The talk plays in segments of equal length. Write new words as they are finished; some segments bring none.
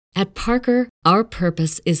At Parker, our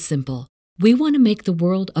purpose is simple. We want to make the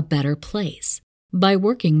world a better place by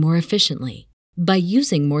working more efficiently, by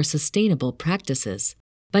using more sustainable practices,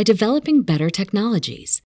 by developing better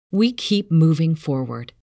technologies. We keep moving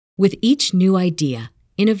forward. With each new idea,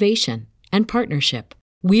 innovation, and partnership,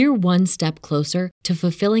 we're one step closer to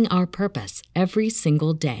fulfilling our purpose every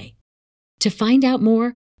single day. To find out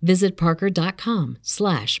more, visit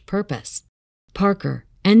parker.com/purpose. Parker,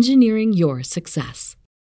 engineering your success.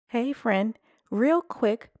 Hey friend, real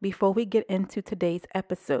quick before we get into today's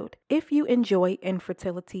episode, if you enjoy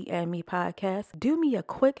Infertility and Me podcast, do me a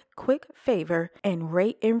quick favor and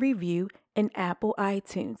rate and review in Apple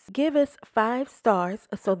iTunes. Give us 5 stars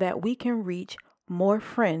so that we can reach more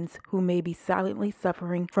friends who may be silently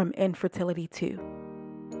suffering from infertility too.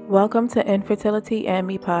 Welcome to Infertility and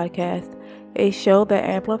Me podcast, a show that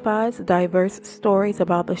amplifies diverse stories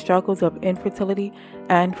about the struggles of infertility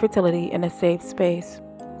and fertility in a safe space.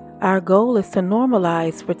 Our goal is to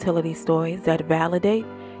normalize fertility stories that validate,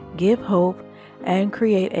 give hope, and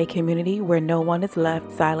create a community where no one is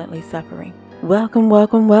left silently suffering. Welcome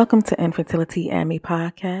to Infertility and Me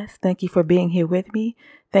podcast. Thank you for being here with me.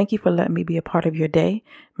 Thank you for letting me be a part of your day.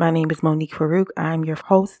 My name is Monique Farouk. I'm your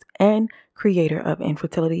host and creator of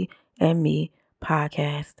Infertility and Me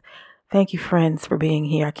podcast. Thank you, friends, for being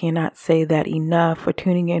here. I cannot say that enough, for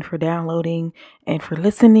tuning in, for downloading, and for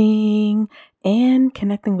listening and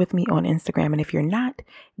connecting with me on Instagram. And if you're not,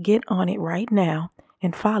 get on it right now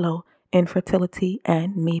and follow Infertility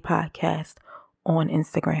and Me podcast on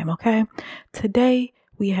Instagram, okay? Today,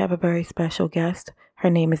 we have a very special guest. Her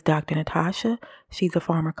name is Dr. Natasha. She's a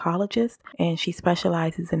pharmacologist, and she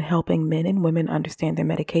specializes in helping men and women understand their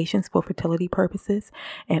medications for fertility purposes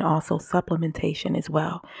and also supplementation as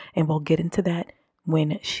well. And we'll get into that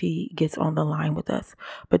when she gets on the line with us.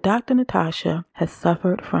 But Dr. Natasha has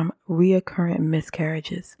suffered from recurrent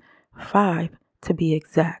miscarriages, 5 to be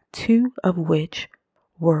exact, 2 of which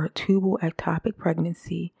were tubal ectopic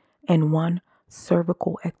pregnancy and 1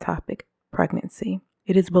 cervical ectopic pregnancy.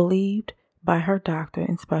 It is believed by her doctor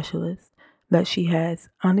and specialist that she has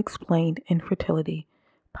unexplained infertility,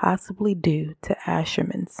 possibly due to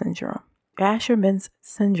Asherman's syndrome. Asherman's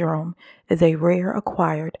syndrome is a rare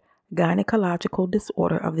acquired gynecological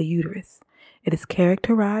disorder of the uterus. It is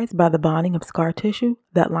characterized by the bonding of scar tissue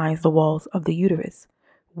that lines the walls of the uterus,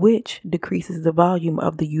 which decreases the volume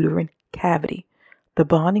of the uterine cavity. The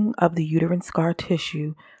bonding of the uterine scar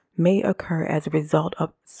tissue may occur as a result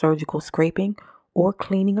of surgical scraping or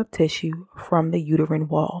cleaning of tissue from the uterine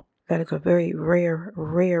wall. That is a very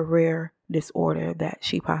rare disorder that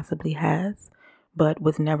she possibly has, but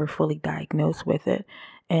was never fully diagnosed with it.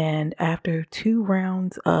 And after 2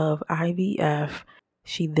 rounds of IVF,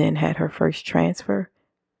 she then had her first transfer,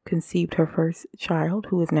 conceived her first child,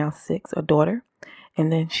 who is now 6, a daughter.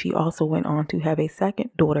 And then she also went on to have a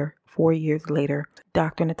second daughter 4 years later.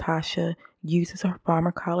 Dr. Natasha uses her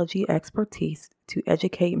pharmacology expertise to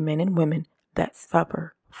educate men and women that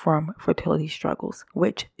suffer from fertility struggles,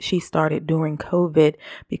 which she started during COVID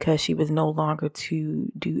because she was no longer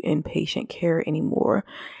to do inpatient care anymore.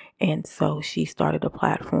 And so she started a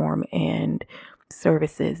platform and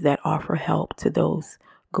services that offer help to those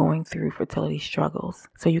going through fertility struggles.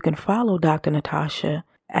 So you can follow Dr. Natasha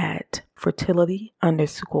at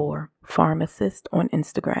fertility_pharmacist on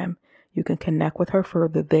Instagram. You can connect with her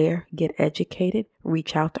further there, get educated,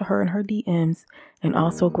 reach out to her in her DMs, and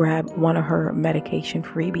also grab one of her medication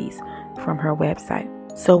freebies from her website.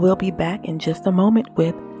 So we'll be back in just a moment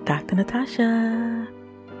with Dr. Natasha.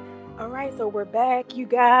 All right, so we're back, you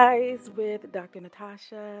guys, with Dr.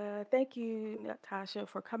 Natasha. Thank you, Natasha,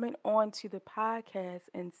 for coming on to the podcast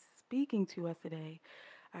and speaking to us today.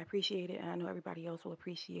 I appreciate it, and I know everybody else will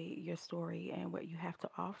appreciate your story and what you have to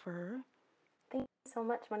offer. Thank you so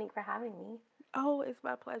much, Monique, for having me. Oh, it's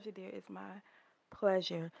my pleasure, dear. It's my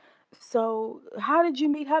pleasure. So, how did you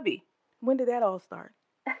meet hubby? When did that all start?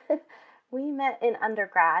 We met in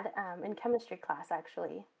undergrad, in chemistry class,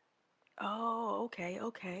 actually. Oh, okay.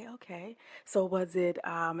 So was it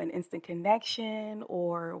an instant connection,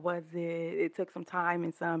 or was it took some time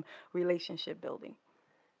and some relationship building?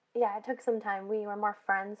 Yeah, it took some time. We were more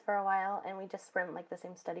friends for a while, and we just were in like the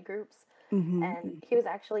same study groups. And he was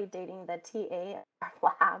actually dating the TA at our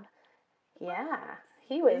lab. Yeah,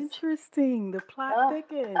 he was. Interesting. The plot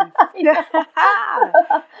thickens. I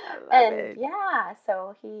love and it. yeah,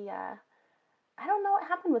 so he, I don't know what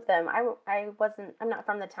happened with him. I'm not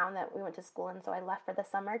from the town that we went to school in, so I left for the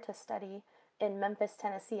summer to study in Memphis,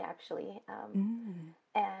 Tennessee, actually.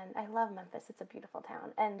 And I love Memphis. It's a beautiful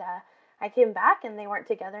town. And I came back, and they weren't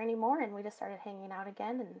together anymore, and we just started hanging out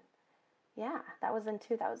again. And yeah, that was in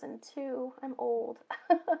 2002. I'm old.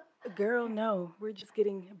 Girl, no, we're just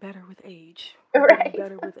getting better with age. We're getting Right.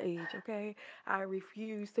 better with age, okay? I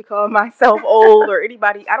refuse to call myself old or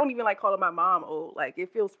anybody. I don't even like calling my mom old. Like,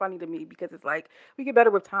 it feels funny to me because it's like we get better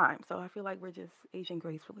with time. So I feel like we're just aging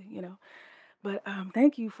gracefully, you know? But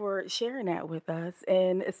thank you for sharing that with us.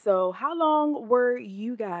 And so, how long were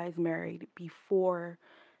you guys married before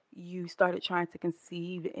you started trying to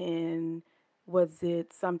conceive? And was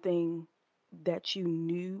it something that you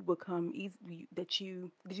knew would come easy? That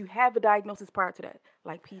you did you have a diagnosis prior to that,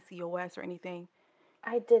 like PCOS or anything?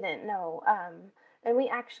 I didn't know. And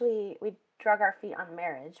we drug our feet on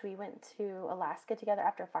marriage. We went to Alaska together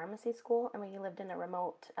after pharmacy school, and we lived in a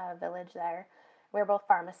remote village there. We were both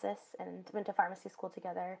pharmacists and went to pharmacy school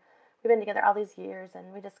together. We've been together all these years,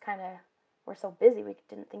 and we just kind of were so busy we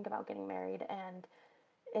didn't think about getting married. And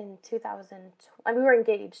in 2000, and we were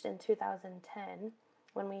engaged in 2010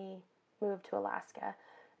 when we moved to Alaska,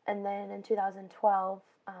 and then in 2012.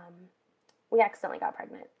 We accidentally got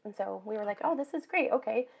pregnant. And so we were like, Okay. oh, this is great.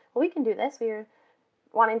 Okay, well, we can do this. We were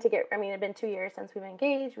wanting to get, I mean, it had been 2 years since we were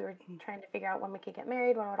engaged. We were trying to figure out when we could get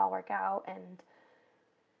married, when it would all work out, and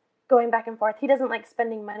going back and forth. He doesn't like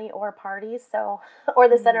spending money or parties, so, or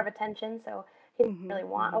the center Mm-hmm. of attention. So he didn't really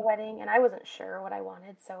want a Mm-hmm. wedding, and I wasn't sure what I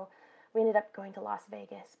wanted. So we ended up going to Las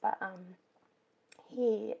Vegas. But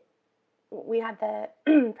he we had the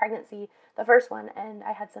pregnancy, the first one, and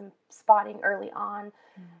I had some spotting early on,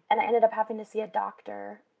 and I ended up having to see a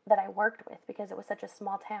doctor that I worked with because it was such a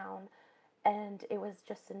small town, and it was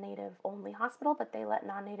just a native only hospital, but they let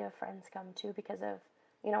non-native friends come too because of,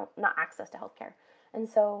 not access to healthcare. And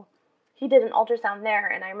so he did an ultrasound there,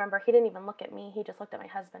 and I remember he didn't even look at me. He just looked at my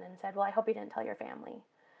husband and said, "Well, I hope you didn't tell your family."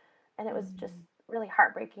 And it was just Mm-hmm. really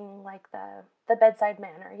heartbreaking, like the bedside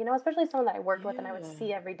manner, especially someone that I worked with and I would Yeah.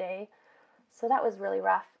 see every day. So that was really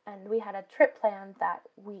rough. And we had a trip planned that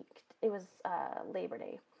week. It was Labor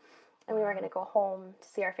Day. And we were going Wow. to go home to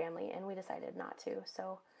see our family, and we decided not to.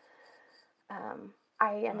 So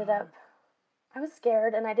I ended Wow. up, I was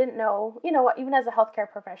scared, and I didn't know, even as a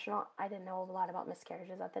healthcare professional, I didn't know a lot about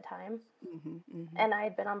miscarriages at the time. Mm-hmm. Mm-hmm. And I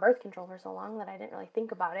had been on birth control for so long that I didn't really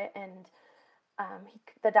think about it. And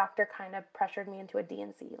the doctor kind of pressured me into a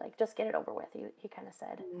D&C, like, just get it over with, he kind of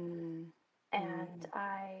said. And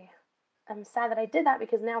Mm-hmm. I'm sad that I did that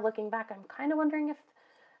because now looking back, I'm kind of wondering if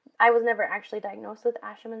I was never actually diagnosed with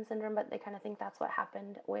Asherman syndrome, but they kind of think that's what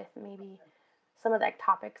happened with maybe some of the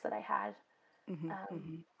ectopics that I had. Mm-hmm. Um,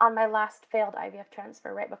 Mm-hmm. on my last failed IVF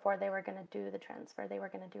transfer, right before they were going to do the transfer, they were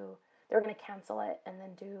going to cancel it and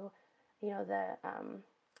then do,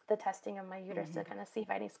 the testing of my uterus Mm-hmm. to kind of see if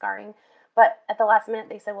I had any scarring. But at the last minute,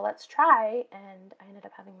 they said, well, let's try. And I ended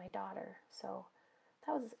up having my daughter. So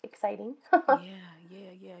that was exciting. Yeah,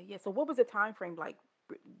 yeah, yeah, yeah. So what was the time frame like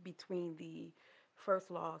between the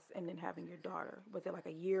first loss and then having your daughter? Was it like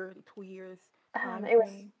a year, 2 years time It was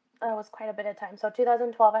frame? quite a bit of time. So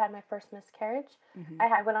 2012, I had my first miscarriage. Mm-hmm.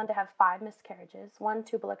 I went on to have 5 miscarriages, one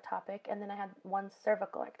tubal ectopic, and then I had one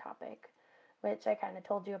cervical ectopic, which I kind of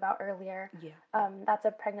told you about earlier. Yeah, yeah. That's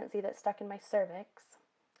a pregnancy that stuck in my cervix,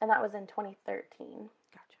 and that was in 2013.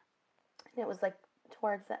 Gotcha. And it was like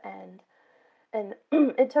towards the end, and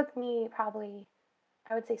it took me probably,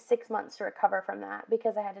 I would say, 6 months to recover from that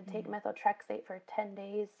because I had to take Mm-hmm. methotrexate for 10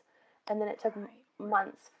 days, and then it took Right.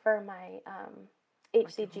 months for my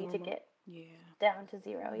Like your HCG to hormone. get Yeah. down to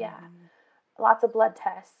zero. Yeah. Mm-hmm. Lots of blood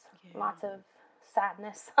tests, Yeah. lots of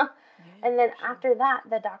sadness. Yeah, And then for sure. after that,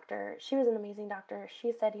 the doctor, she was an amazing doctor.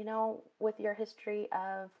 She said, with your history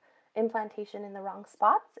of implantation in the wrong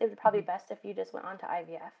spots, it would probably Mm-hmm. be best if you just went on to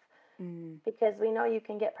IVF Mm. because we know you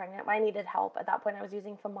can get pregnant. I needed help. At that point, I was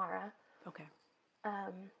using Femara. Okay.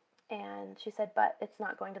 Um, and she said, but it's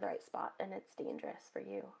not going to the right spot and it's dangerous for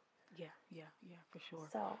you. Yeah, yeah, yeah, for sure.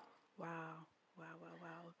 So, Wow. Wow, wow, wow.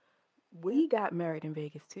 yep. We got married in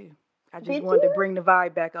Vegas too. I just Did wanted to you? bring the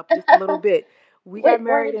vibe back up just a little bit. We got Wait,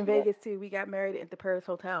 where married did in you get? Vegas too. We got married at the Paris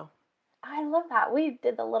Hotel. I love that. We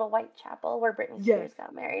did the little white chapel where Britney Yes. Spears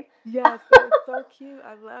got married. Yes, that was so cute.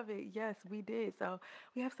 I love it. Yes, we did. So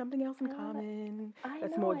we have something else in I love it. common I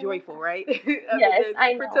that's know. more I love joyful, that. right? Other Yes, than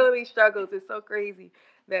I know. fertility struggles. It's so crazy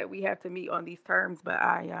that we have to meet on these terms. But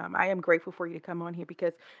I am grateful for you to come on here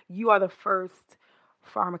because you are the first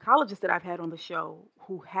pharmacologist that I've had on the show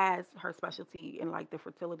who has her specialty in like the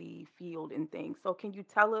fertility field and things. So can you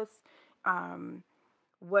tell us um,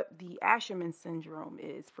 what the Asherman syndrome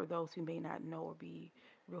is for those who may not know or be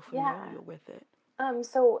real Yeah. familiar with it?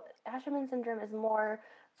 So Asherman syndrome is more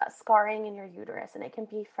scarring in your uterus, and it can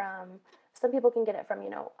be from, some people can get it from,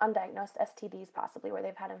 undiagnosed STDs, possibly where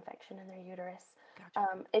they've had infection in their uterus.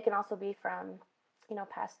 Gotcha. It can also be from,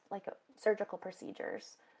 past like surgical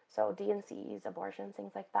procedures. So D&Cs, abortions,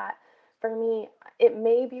 things like that. For me, it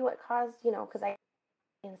may be what caused, because I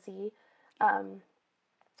D&C, um,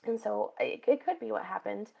 and so it could be what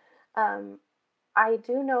happened. Um, I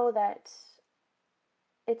do know that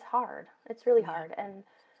it's hard. It's really Yeah. hard. And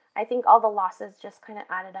I think all the losses just kind of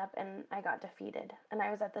added up and I got defeated. And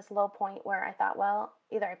I was at this low point where I thought, well,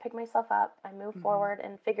 either I pick myself up, I move Mm-hmm. forward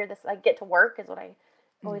and figure this, like get to work is what I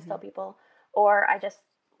always Mm-hmm. tell people, or I just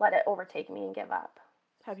let it overtake me and give up.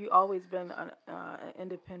 Have you always been an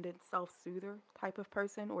independent self-soother type of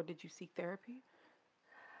person, or did you seek therapy?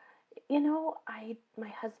 My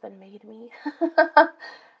husband made me.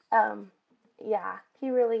 um, yeah,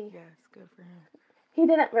 Yes, good for him. he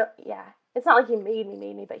didn't really, yeah. It's not like he made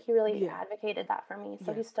me, but he really Yeah. advocated that for me.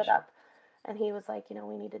 So he Yes, for stood sure. up and he was like,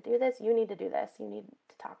 we need to do this. You need to do this. You need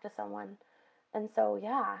to talk to someone. And so,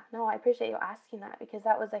 yeah, no, I appreciate you asking that because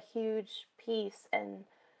that was a huge piece and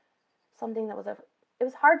something that it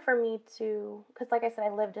was hard for me to, because like I said, I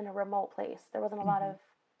lived in a remote place. There wasn't a lot Mm-hmm. of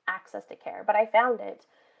access to care, but I found it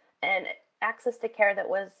and access to care that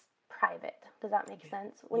was private. Does that make Yeah.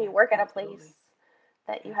 sense? When you Yes, work at a place absolutely.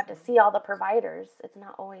 that you have to Absolutely. see all the providers, it's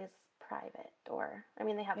not always private. Or, I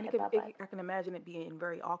mean, they have And HIPAA, but I can imagine it being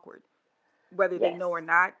very awkward, whether they yes. know or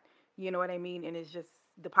not. You know what I mean? And it's just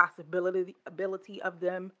the possibility ability of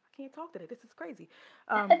them. I can't talk today. This is crazy.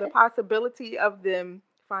 The possibility of them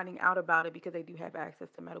finding out about it because they do have access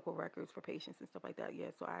to medical records for patients and stuff like that. Yeah.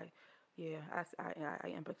 So yeah, I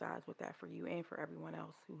empathize with that for you and for everyone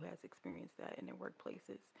else who has experienced that in their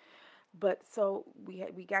workplaces. But so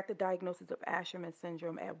we got the diagnosis of Asherman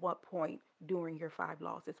syndrome at what point during your five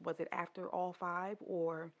losses? Was it after all five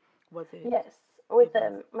or was it? Yes. With It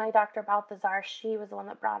was. my Dr. Balthazar, she was the one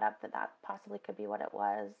that brought up that that possibly could be what it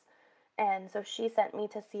was. And so she sent me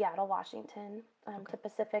to Seattle, Washington, Okay. to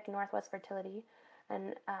Pacific Northwest Fertility.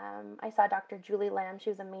 And I saw Dr. Julie Lamb. She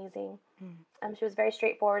was amazing. Mm, She was very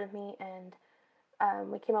straightforward with me. And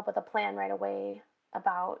we came up with a plan right away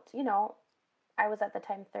about, I was at the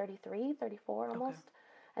time 33, 34 okay. almost.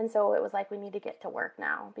 And so it was like, we need to get to work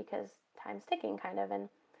now because time's ticking kind of. And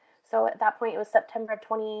so at that point, it was September of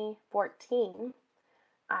 2014.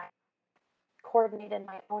 I coordinated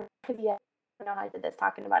my own IVF. I don't know how I did this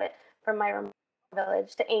talking about it from my remote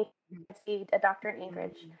village to Anchorage, see a doctor in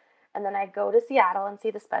Anchorage. Mm, And then I'd go to Seattle and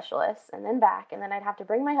see the specialist and then back. And then I'd have to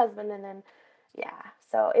bring my husband. And then, yeah,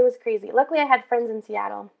 so it was crazy. Luckily, I had friends in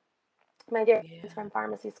Seattle, my dear friends yeah. from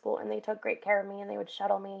pharmacy school, and they took great care of me and they would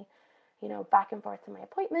shuttle me, back and forth to my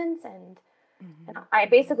appointments. And Hmm. I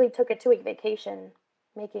Hmm. basically took a 2-week vacation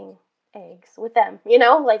making eggs with them,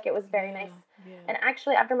 like it was very nice. Yeah. Yeah. And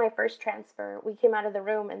actually, after my first transfer, we came out of the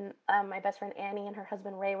room, and my best friend Annie and her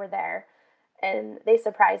husband Ray were there, and they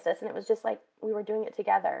surprised us, and it was just like we were doing it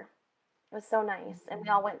together. It was so nice, and we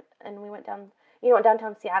Hmm. all went, and we went down. In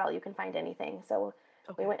downtown Seattle, you can find anything. So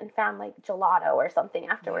we Okay. went and found like gelato or something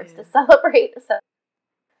afterwards to Yeah. celebrate. So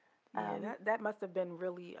Yeah. um, That must have been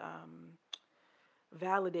really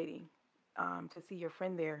validating to see your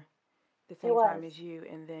friend there the it same was. time as you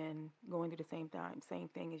and then going through the same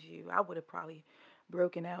thing as you. I would have probably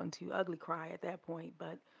broken out into ugly cry at that point.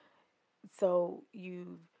 But so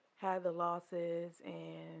you've had the losses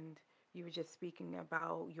and you were just speaking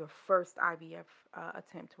about your first IVF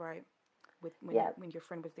attempt, right? With Yeah. when your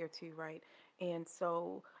friend was there too, right? And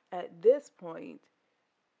so at this point,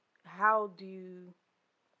 how do you,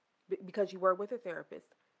 because you were with a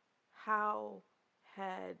therapist, how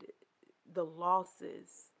had the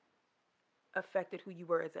losses affected who you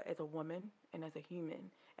were as a woman and as a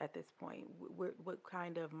human at this point? What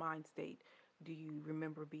kind of mind state do you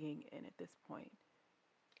remember being in at this point?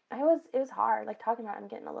 It was hard. Like talking about it, I'm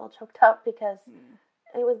getting a little choked up because Mm,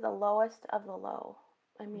 it was the lowest of the low.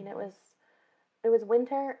 I mean, mm-hmm. it was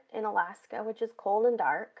winter in Alaska, which is cold and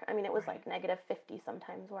dark. I mean, it was Right. like -50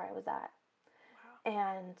 sometimes where I was at, Wow.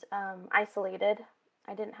 and isolated.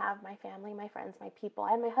 I didn't have my family, my friends, my people.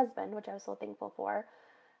 I had my husband, which I was so thankful for.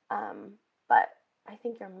 But I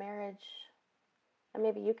think your marriage, and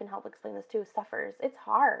maybe you can help explain this too, suffers. It's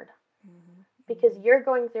hard Mm-hmm. because Mm-hmm. you're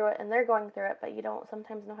going through it and they're going through it, but you don't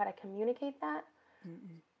sometimes know how to communicate that.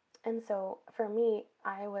 Mm-mm. And so for me,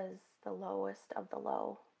 I was the lowest of the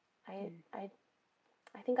low. I Mm. I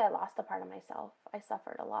I think I lost a part of myself. I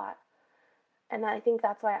suffered a lot. And I think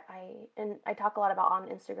that's why I talk a lot about on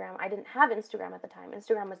Instagram. I didn't have Instagram at the time.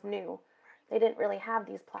 Instagram was new. They didn't really have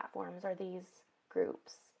these platforms or these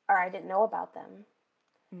groups, or I didn't know about them.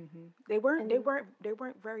 Mm-hmm. They And weren't they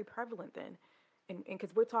weren't very prevalent then, and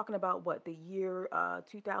because we're talking about what the year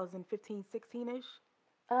 2015 16 ish.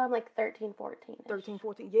 Like 13, 14 ish. 13,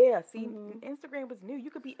 14. Yeah, see, Mm-hmm. Instagram was new.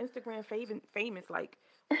 You could be Instagram famous like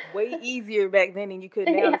way easier back then than you could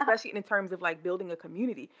now, Yeah. especially in terms of like building a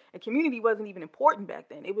community. A community wasn't even important back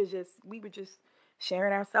then. It was just, we were just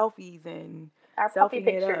sharing our selfies and Our puppy selfieing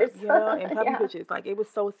it up, pictures. and puppy Yeah. pictures. Like, it was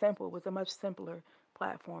so simple. It was a much simpler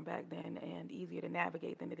platform back then and easier to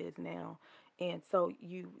navigate than it is now. And so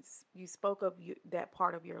you spoke of that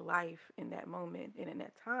part of your life in that moment and in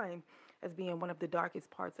that time as being one of the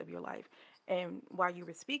darkest parts of your life. And while you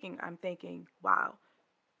were speaking, I'm thinking, wow,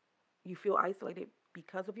 you feel isolated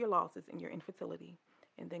because of your losses and your infertility,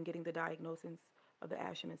 and then getting the diagnosis of the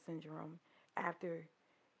Asherman syndrome after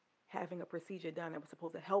having a procedure done that was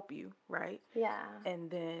supposed to help you, right? Yeah. And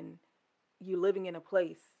then you living in a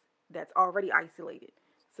place that's already isolated.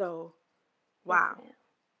 So, Yes, wow, ma'am.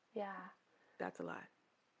 Yeah. that's a lot.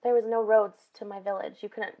 There was no roads to my village. You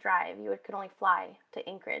couldn't drive. Could only fly to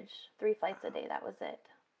Anchorage. 3 flights a Wow, day. That was it.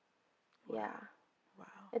 Yeah. wow, wow.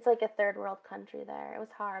 It's like a third world country there. It was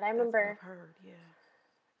hard. That's what I've heard. Yeah.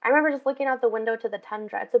 I remember just looking out the window to the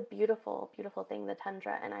tundra. It's a beautiful, beautiful thing, the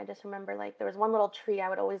tundra. And I just remember like there was one little tree I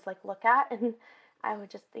would always like look at and I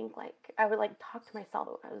would just think like I would like talk to myself.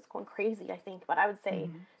 I was going crazy, I think, but I would say,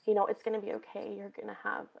 Mm-hmm. it's gonna be okay. You're gonna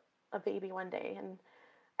have a baby one day. And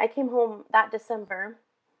I came home that December.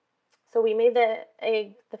 So we made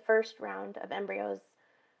the first round of embryos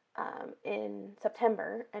in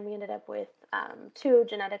September, and we ended up with two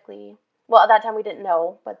genetically. Well, at that time we didn't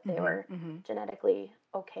know, but they Mm-hmm. were Mm-hmm. genetically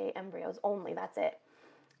okay embryos only. That's it.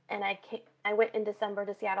 And I went in December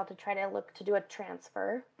to Seattle to try to look to do a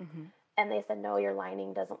transfer, Mm-hmm. and they said no, your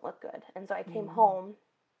lining doesn't look good. And so I came Mm-hmm. home,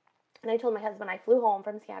 and I told my husband I flew home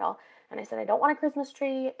from Seattle, and I said I don't want a Christmas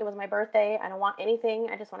tree. It was my birthday. I don't want anything.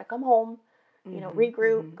 I just want to come home, Mm-hmm.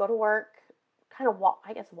 regroup, Mm-hmm. go to work, kind of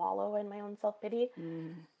I guess wallow in my own self pity.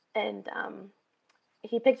 Mm-hmm. And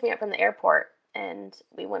he picked me up from the airport, and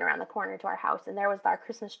we went around the corner to our house, and there was our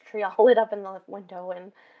Christmas tree all lit up in the window,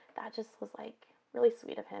 and that just was like really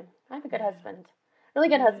sweet of him. I have a good Yeah. husband, really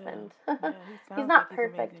good Yeah. husband. Yeah. He He's sounds like not he's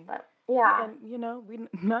perfect, amazing. but Yeah, yeah. and we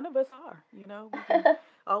none of us are. We can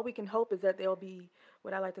all we can hope is that there'll be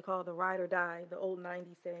what I like to call the ride or die, the old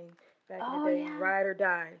 '90s saying back in the Oh day, yeah. ride or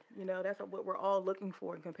die. That's what we're all looking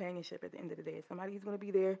for in companionship at the end of the day. Somebody who's going to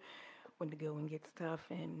be there when the going gets tough,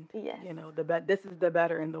 and Yes. this is the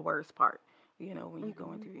better and the worst part. When you're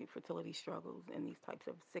going Hmm. through fertility struggles and these types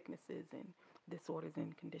of sicknesses and disorders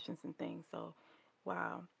and conditions and things. So,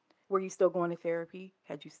 wow. Were you still going to therapy?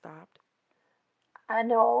 Had you stopped? I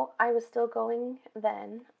know I was still going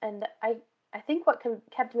then, and I think what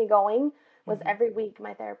kept me going was Mm-hmm. every week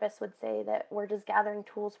my therapist would say that we're just gathering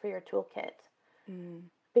tools for your toolkit. Mm-hmm.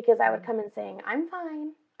 Because I would come in saying, I'm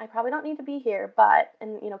fine. I probably don't need to be here, but,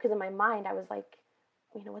 and, because in my mind I was like,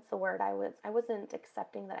 what's the word? I wasn't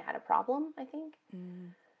accepting that I had a problem, I think.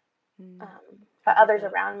 Mm-hmm. I But get others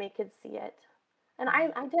that. around me could see it. And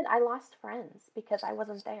Yeah. I lost friends because I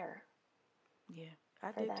wasn't there Yeah,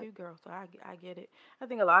 I for did them. too, girl. So I get it. I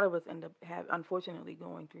think a lot of us end up unfortunately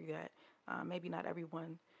going through that. Maybe not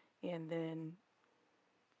everyone. And then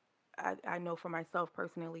I know for myself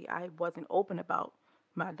personally, I wasn't open about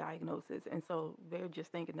my diagnosis, and so they're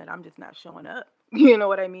just thinking that I'm just not showing up. You know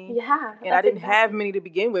what I mean? Yeah, And I that's didn't have exactly. many to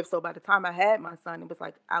begin with, so by the time I had my son, it was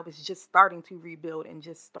like I was just starting to rebuild and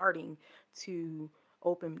just starting to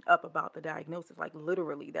open up about the diagnosis. Like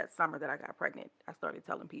literally that summer that I got pregnant, I started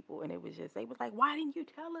telling people, and it was just they was like, "Why didn't you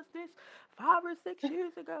tell us this 5 or 6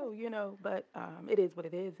 years ago?" But it is what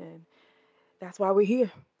it is, and that's why we're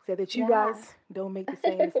here, so that you guys Yeah. don't make the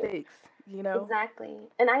same mistakes. You know? Exactly.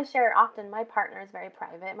 And I share often. My partner is very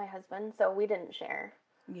private, my husband, so we didn't share.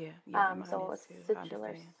 Yeah, yeah, mine So is a too. I sitular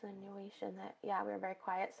understand. situation that, yeah, we were very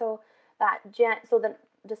quiet. So the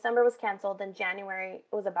December was canceled, then January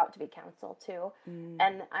was about to be canceled too. Mm,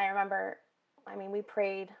 And I remember, I mean, we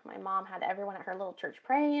prayed. My mom had everyone at her little church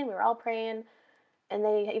praying. We were all praying, and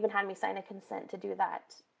they even had me sign a consent to do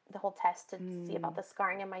the whole test to see about mm, the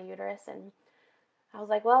scarring in my uterus. And I was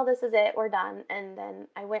like, well, this is it. We're done. And then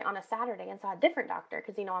I went on a Saturday and saw a different doctor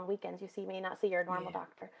because, on weekends you may not see your normal yeah,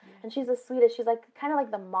 doctor. yeah. And she's the sweetest. She's like kind of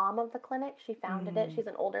like the mom of the clinic. She founded it. Mm, She's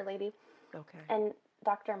an older lady. okay. And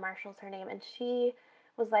Dr. Marshall's her name. And she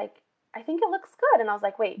was like, I think it looks good. And I was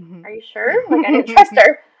like, wait, Hmm. are you sure? Like, I didn't trust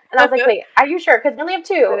her. And I was like, wait, are you sure? Because we only have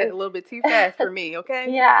Said it two. a little bit too fast for me, okay?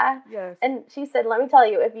 Yeah. Yes. And she said, let me tell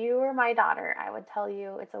you, if you were my daughter, I would tell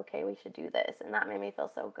you it's okay. We should do this. And that made me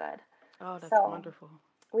feel so good. Oh, that's So wonderful.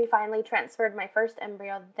 we finally transferred my first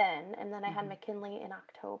embryo then, and then I had Hmm. McKinley in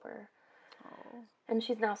October. Oh, And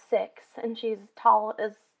she's now 6, and she's tall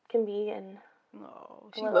as can be and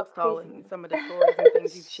oh, a she little looks tall in crazy. some of the stories and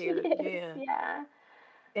things you've She shared. is, Yeah. yeah.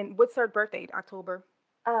 And what's her birthday? October?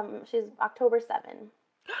 She's October 7.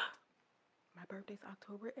 My birthday's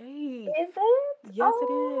October 8th. Is it? Yes,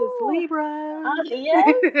 it is. Libra.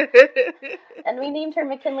 Yes. And we named her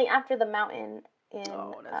McKinley after the mountain in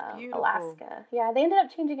that's beautiful. Alaska. Yeah, they ended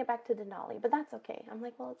up changing it back to Denali, but that's okay. I'm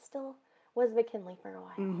like, well, it still was McKinley for a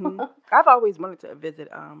while. I've always wanted to visit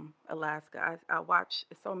Alaska. I watch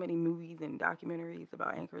so many movies and documentaries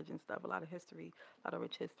about Anchorage and stuff. A lot of history, a lot of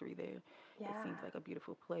rich history there. Yeah. It seems like a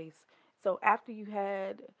beautiful place. So after you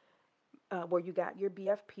had, where you got your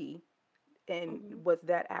BFP, and was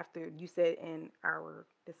that after, you said in our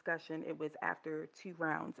discussion, it was after 2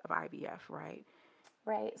 rounds of IVF, right?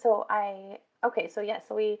 Right. So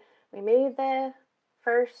we made the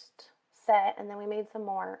first set, and then we made some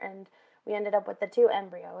more, and we ended up with the 2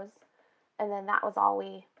 embryos, and then that was all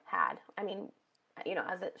we had. I mean,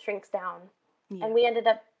 as it shrinks down. Yeah. And we ended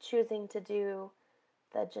up choosing to do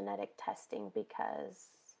the genetic testing because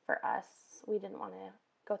for us, we didn't want to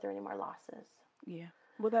go through any more losses. Yeah.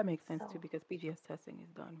 Well, that makes sense too, because BGS testing is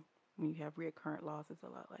done when you have recurrent losses, a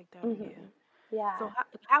lot like that. Yeah. So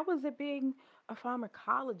how was it being a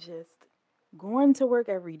pharmacologist, going to work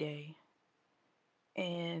every day,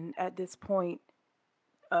 and at this point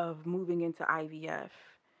of moving into IVF?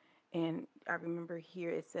 And I remember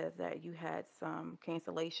here it says that you had some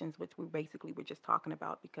cancellations, which we basically were just talking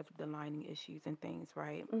about because of the lining issues and things,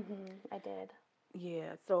 right? I did.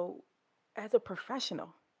 Yeah. So as a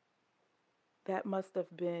professional, that must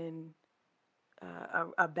have been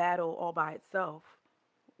a battle all by itself,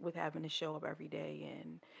 with having to show up every day.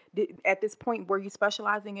 And at this point, were you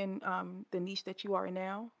specializing in the niche that you are in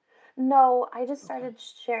now? No, I just started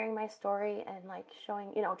sharing my story and like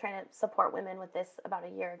showing, trying to support women with this about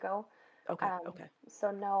a year ago. Okay.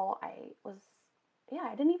 So no, I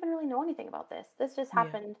didn't even really know anything about this. This just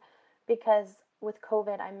happened because with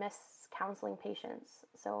COVID, I miss counseling patients.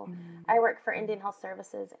 So I work for Indian Health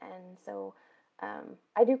Services, and so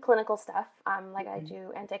I do clinical stuff. I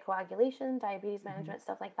do anticoagulation, diabetes management,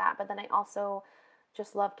 stuff like that. But then I also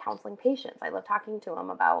just love counseling patients. I love talking to them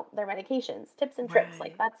about their medications, tips and tricks.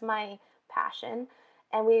 Like, that's my passion.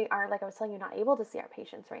 And we are, like I was telling you, not able to see our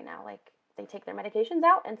patients right now. Like, they take their medications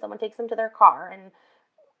out and someone takes them to their car.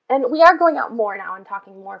 And we are going out more now and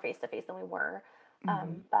talking more face to face than we were.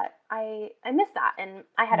 But I miss that. And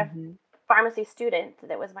I had a pharmacy student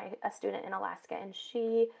that was a student in Alaska, and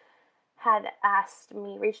she had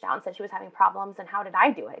reached out and said she was having problems, and how did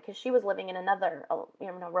I do it? Because she was living in another,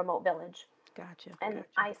 remote village. Gotcha. And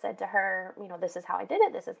I said to her, this is how I did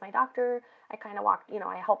it. This is my doctor. I kind of walked,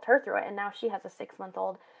 I helped her through it. And now she has a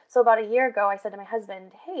 6-month-old. So about a year ago, I said to my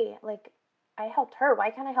husband, hey, like, I helped her.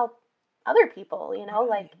 Why can't I help other people?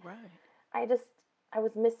 I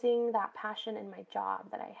was missing that passion in my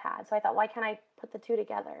job that I had. So I thought, why can't I put the two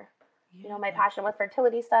together? Yeah. My passion with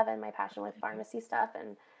fertility stuff and my passion with pharmacy stuff.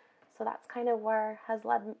 And so that's kind of what has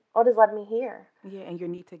led me here. Yeah, and your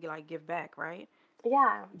need to give back, right?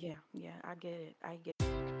 Yeah. Yeah, I get it.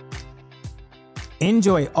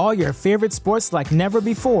 Enjoy all your favorite sports like never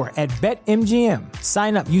before at BetMGM.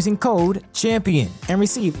 Sign up using code CHAMPION and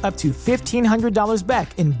receive up to $1,500 back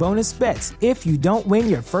in bonus bets if you don't win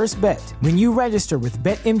your first bet. When you register with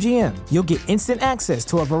BetMGM, you'll get instant access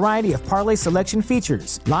to a variety of parlay selection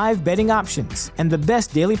features, live betting options, and the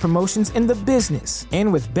best daily promotions in the business.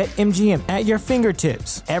 And with BetMGM at your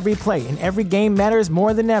fingertips, every play and every game matters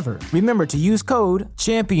more than ever. Remember to use code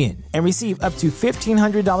CHAMPION and receive up to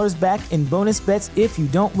 $1,500 back in bonus bets if you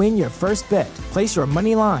don't win your first bet. Place your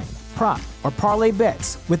money line, prop, or parlay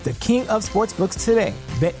bets with the king of sportsbooks today.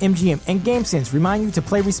 BetMGM and GameSense remind you to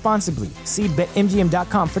play responsibly. See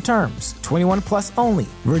BetMGM.com for terms. 21 plus only.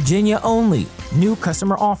 Virginia only. New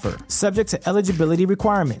customer offer. Subject to eligibility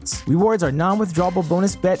requirements. Rewards are non-withdrawable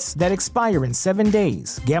bonus bets that expire in 7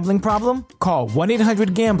 days. Gambling problem? Call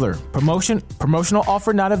 1-800-GAMBLER. Promotional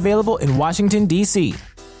offer not available in Washington, D.C.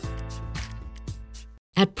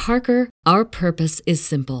 At Parker, our purpose is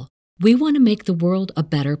simple. We want to make the world a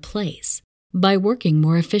better place by working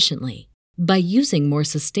more efficiently, by using more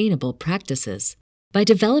sustainable practices, by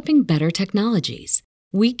developing better technologies.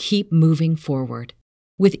 We keep moving forward.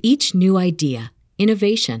 With each new idea,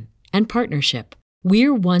 innovation, and partnership,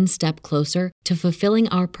 we're one step closer to fulfilling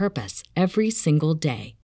our purpose every single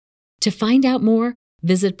day. To find out more,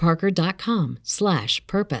 visit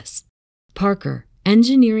parker.com/purpose. Parker,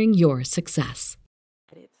 engineering your success.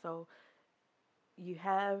 So you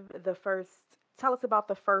have tell us about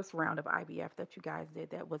the first round of IVF that you guys did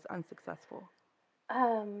that was unsuccessful.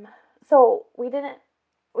 So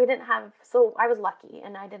I was lucky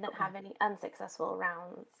and I didn't have any unsuccessful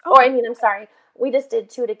rounds. Okay. I'm sorry. We just did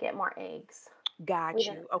 2 to get more eggs. We Got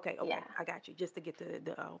didn't. you. Okay, Yeah, okay. I got you. Just to get to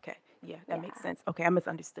the okay. Yeah, that makes yeah. sense. Okay, I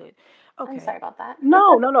misunderstood. I'm Okay. sorry about that.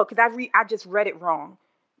 No, no, no, because I just read it wrong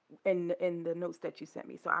in the notes that you sent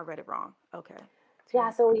me. So I read it wrong. Okay. Two Yeah,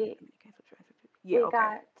 and so five. we Cancel transfer. Yeah, we okay.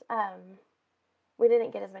 got we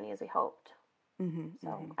didn't get as many as we hoped. Mhm. So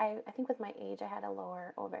Mhm. I think with my age I had a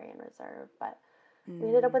lower ovarian reserve, but we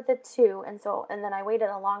ended up Mm. with the two, and then I waited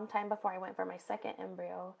a long time before I went for my second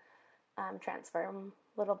embryo transfer,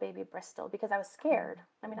 little baby Bristol, because I was scared.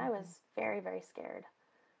 I mean, I Mhm. was very very scared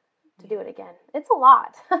to do Yeah. it again. It's a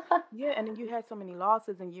lot. Yeah, and then you had so many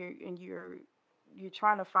losses, and you're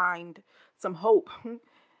trying to find some hope in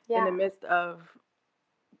the Yeah, midst of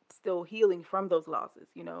still healing from those losses.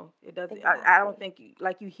 It does. I don't exactly. think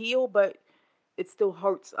like you heal, but it still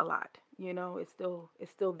hurts a lot. It's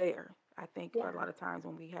still there. I think a Yeah, lot of times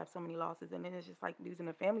when we have so many losses, and then it's just like losing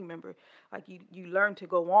a family member, like you learn to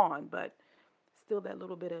go on, but still that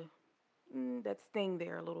little bit of that sting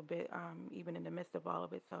there a little bit, even in the midst of all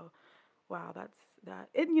of it. So wow, that's that.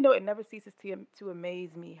 It never ceases to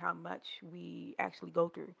amaze me how much we actually go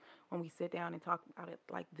through when we sit down and talk about it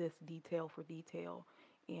like this, detail for detail.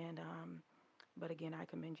 And but again, I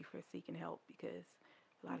commend you for seeking help because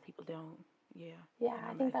a lot well, of people thank you. don't. Yeah, Yeah, and I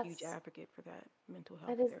I'm a think huge that's advocate for that mental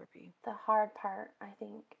health that is therapy. the hard part. I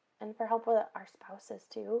think, and for help with our spouses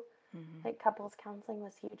too. Hmm. Like couples counseling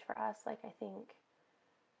was huge for us. Like I think,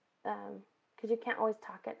 because you can't always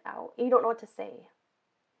talk it out. You don't know what to say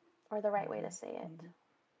or the right way to Hmm. say it. Hmm.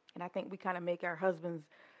 And I think we kind of make our husbands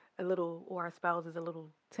a little, or our spouses a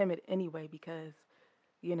little timid anyway because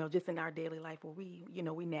just in our daily life where we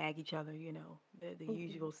nag each other, the Hmm.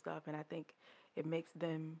 usual stuff. And I think it makes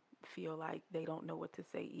them feel like they don't know what to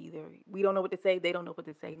say either. We don't know what to say. They don't know what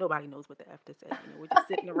to say. Nobody knows what the F to say. We're just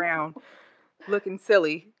sitting around looking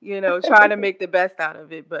silly, trying to make the best out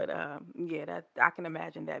of it. But yeah, that I can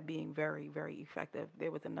imagine that being very, very effective.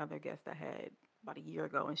 There was another guest I had about a year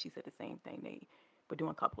ago, and she said the same thing. They were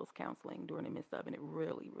doing couples counseling during the midst of, and it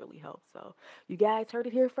really, really helped. So you guys heard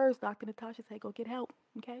it here first. Dr. Natasha said, "Go get help."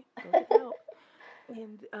 Okay, go get help.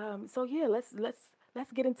 And so yeah, let's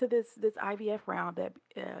get into this IVF round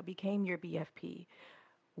that became your BFP.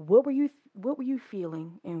 What were you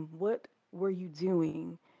feeling, and what were you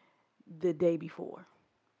doing the day before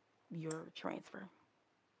your transfer?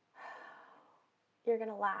 You're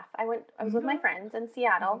gonna laugh. I was with my No. friends in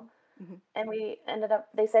Seattle, Mhm. Mhm. and we ended up.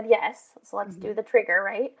 They said yes, so let's do Mhm. the trigger,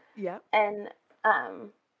 right? Yep. And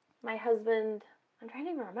um, my husband, I'm trying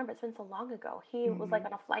to even remember. It's been so long ago. He was like Mhm.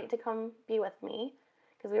 on a flight to come be with me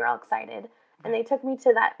because we were all excited, and they Right. took me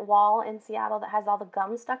to that wall in Seattle that has all the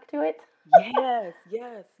gum stuck to it. Yes.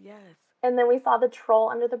 Yes. Yes. And then we saw the troll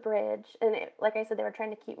under the bridge, and like I said, they were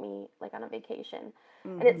trying to keep me like on a vacation.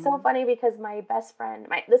 And it's so Mhm. funny because my best friend,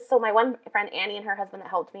 my one friend Annie and her husband that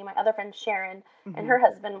helped me, my other friend Sharon and her Mhm.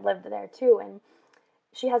 husband lived there too, and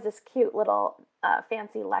she has this cute little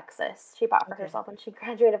fancy Lexus she bought for Okay. herself when she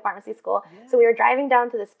graduated pharmacy school. So Yeah. we were driving down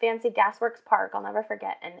to this fancy Gasworks park, I'll never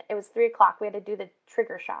forget, and it was 3 o'clock. We had to do the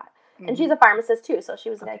trigger shot. And she's Mhm. a pharmacist too, so she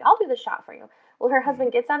was like, Okay. I'll do the shot for you. Well, her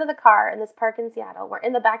husband gets out of the car in this park in Seattle. We're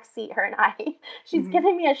in the back seat, her and I. She's Mhm.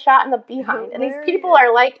 giving me a shot in the behind, and these people Hilarious.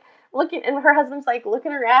 are like looking, and her husband's like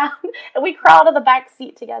looking around, and we crawl to the back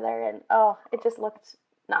seat together, and oh, it just looked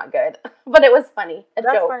not good, but it was funny, a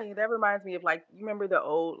That's joke. funny. That reminds me of like you remember the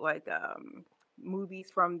old like movies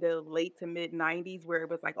from the late to mid 90s where it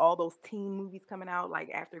was like all those teen movies coming out like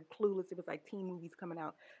after Clueless it was like teen movies coming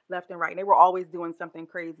out left and right and they were always doing something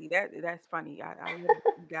crazy. That's funny. I love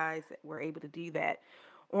that you guys were able to do that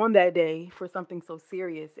on that day for something so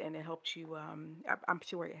serious and it helped you I'm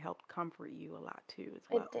sure it helped comfort you a lot too as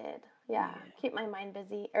It well. did. Yeah. Yeah. Keep my mind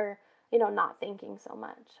busy or, not thinking so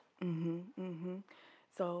much. Mhm. Mhm.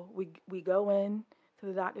 So we go in to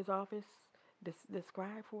the doctor's office.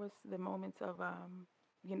 Describe for us the moments of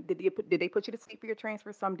did they put you to sleep for your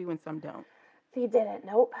transfer? Some do and some don't. He didn't.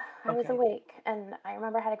 Nope. I was Okay. awake and I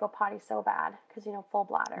remember I had to go potty so bad because, full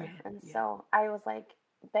bladder. Yeah. And Yeah. so I was like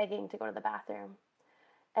begging to go to the bathroom.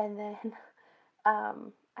 And then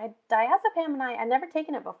diazepam and I'd never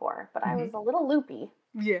taken it before, but I Mhm. was a little loopy.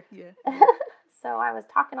 Yeah. Yeah. Yeah. So I was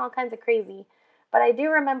talking all kinds of crazy. But I do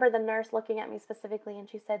remember the nurse looking at me specifically and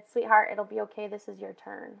she said, Sweetheart, it'll be okay. This is your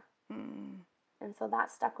turn. Mm. And so that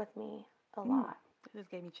stuck with me a Mm. lot. That just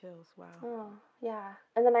gave me chills. Wow. Oh, yeah.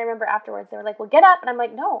 And then I remember afterwards they were like, "Well, get up." And I'm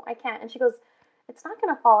like, "No, I can't." And she goes, "It's not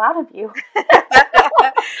going to fall out of you."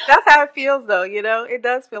 That's how it feels though, It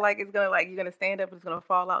does feel like it's gonna like you're gonna stand up and it's gonna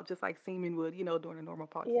fall out just like semen would, during the normal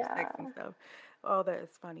parts of sex and Yeah. stuff. Oh, that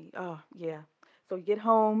is funny. Oh, yeah. So you get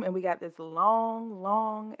home and we got this long,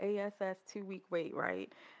 long ASS 2 week wait,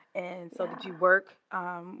 right? And so did Yeah, you work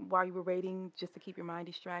while you were waiting just to keep your mind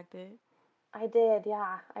distracted? I did.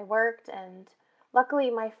 Yeah, I worked, and luckily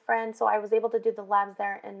my friend, so I was able to do the labs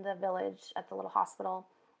there in the village at the little hospital.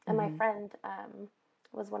 And my Mm-hmm. friend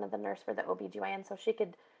was one of the nurse for the OBGYN, so she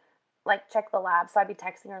could like check the lab. So I'd be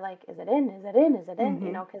texting her like, "Is it in? Is it in? Is it in?"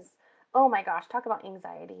 You Mm-hmm. know, because oh my gosh, talk about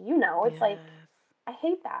anxiety. You know, it's like Yes. I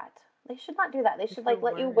hate that. They should not do that. They It's should the like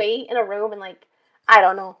let you worst. wait in a room and like I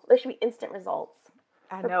don't know. There should be instant results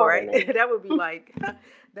I for know, poor right? women. That would be like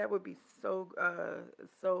that would be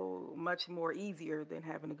so much more easier than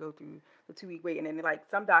having to go through the 2 week wait. And then like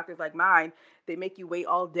some doctors like mine, they make you wait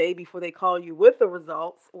all day before they call you with the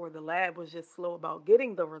results, or the lab was just slow about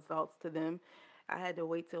getting the results to them. I had to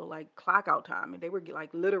wait till like clock out time, and they were like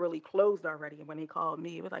literally closed already. And when they called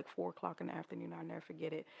me, it was like 4 o'clock in the afternoon. I'll never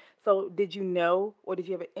forget it. So, did you know, or did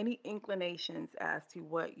you have any inclinations as to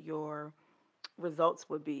what your results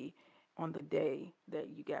would be on the day that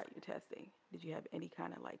you got your testing? Did you have any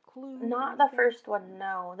kind of like clue or Not the anything? first one,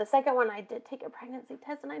 no. The second one, I did take a pregnancy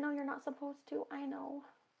test, and I know you're not supposed to. I know,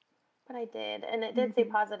 but I did, and it did say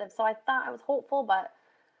Hmm. positive. So I thought I was hopeful, but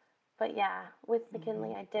yeah, with Hmm.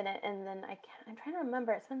 McKinley, I didn't. And then I'm trying to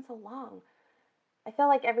remember. It's been so long. I feel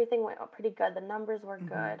like everything went pretty good. The numbers were Hmm.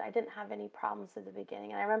 good. I didn't have any problems at the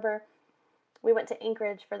beginning. And I remember we went to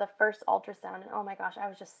Anchorage for the first ultrasound, and oh my gosh, I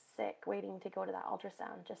was just sick waiting to go to that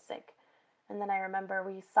ultrasound, just sick. And then I remember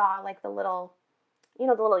we saw like the little, the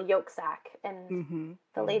little yolk sac, and Hmm.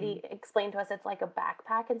 the Hmm. lady explained to us it's like a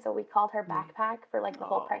backpack, and so we called her Yeah. backpack for like the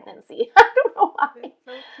whole Oh, pregnancy. I don't know that's why.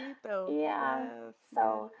 so cute though. Yeah. Yes. Yes.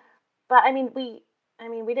 So, but I mean, we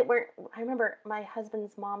didn't. We're, I remember my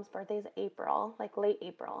husband's mom's birthday is April, like late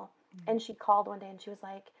April, Mhm. and she called one day and she was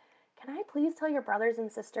like, "Can I please tell your brothers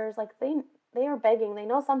and sisters like they are begging. They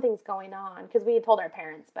know something's going on because we had told our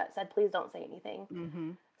parents, but said please don't say anything."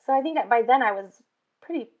 Mhm. So I think that by then I was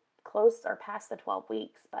pretty close or past the 12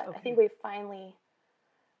 weeks, but I think Okay. we finally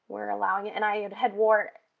were allowing it. And I had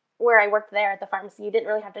wore where I worked there at the pharmacy. You didn't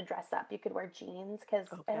really have to dress up. You could wear jeans because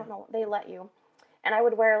I Okay. don't know they let you. And I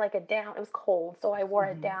would wear like a down. It was cold, so I wore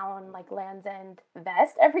a Mhm. down like Land's End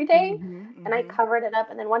vest every day, Mhm. and I Mhm. covered it up.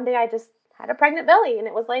 And then one day I just had a pregnant belly, and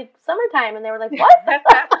it was like summertime, and they were like, "What?"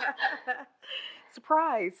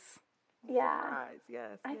 Surprise. Yeah, Surprise.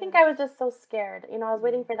 Yes. I think Yes. I was just so scared. I was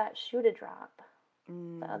waiting Yeah. for that shoe to drop,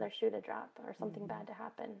 the Mm. other shoe to drop, or something Mhm. bad to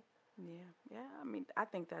happen. Yeah. Yeah. I mean, I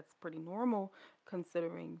think that's pretty normal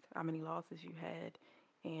considering how many losses you had,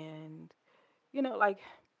 and like,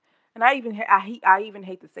 and I even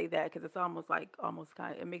hate to say that because it's almost like almost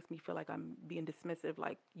kind of it makes me feel like I'm being dismissive,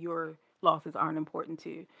 like your losses aren't important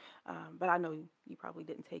too. But I know you probably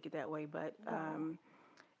didn't take it that way. But No,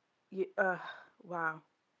 you, wow.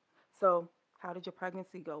 So how did your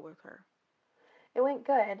pregnancy go with her? it went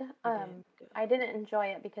good. It did good. I didn't enjoy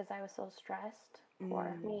it because I was so stressed.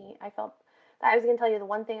 Poor Mm, me. I was gonna tell you the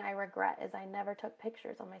one thing I regret is I never took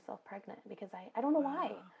pictures of myself pregnant because I don't know why.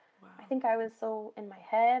 wow. I Wow. think I was so in my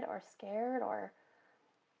head or scared or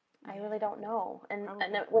I Yeah. really don't know. And Probably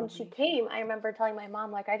when she combination. came, I remember telling my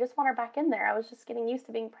mom like I just want her back in there. I was just getting used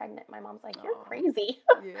to being pregnant. My mom's like, "You're Oh. crazy."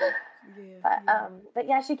 Yeah. Yeah. But Yeah.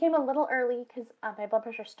 yeah, she came a little early because my blood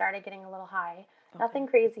pressure started getting a little high. Okay. Nothing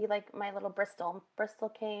crazy like my little Bristol. Bristol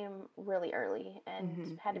came really early and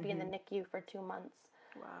Mhm. had to be in the Mhm. NICU for 2 months.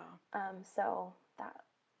 Wow. So that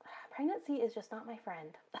pregnancy is just not my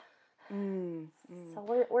friend. Mm. Mm.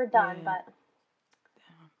 So we're done. Yeah. But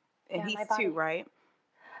And yeah, my he's two, body. right?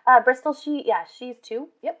 Bristol, she's 2.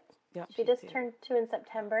 Yep, Yep, she she's just two. turned 2 in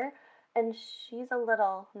September, and she's a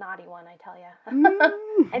little naughty one, I tell ya.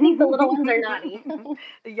 I think the little ones are naughty. Mm.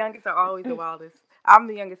 The youngest are always the wildest. I'm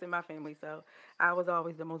the youngest in my family, so I was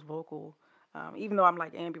always the most vocal. Even though I'm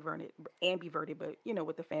like ambiverted, but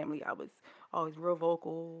with the family, I was always real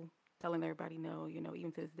vocal, telling everybody no.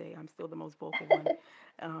 Even to this day, I'm still the most vocal one.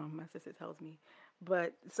 My sister tells me.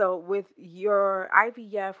 But so with your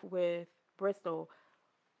IVF with Bristol,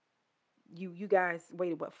 you guys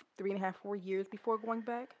waited what 3.5, 4 years before going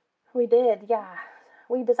back? We did, yeah.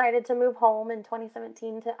 We decided to move home in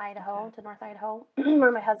 2017 to Okay. Idaho, to North Idaho,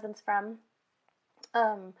 where my Okay. husband's from.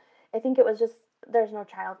 Um, I think it was just there's no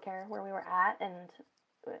childcare where we were at, and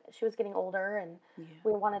she was getting older, and Yeah.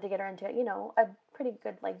 we wanted to get her into a pretty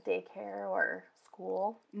good like daycare or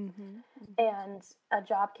school. Mhm. Mhm. And a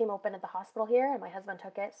job came open at the hospital here, and my husband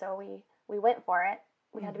took it, so we went for it.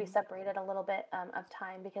 We had to be Mhm. separated a little bit of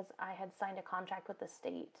time because I had signed a contract with the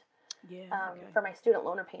state Yeah. Okay. for my student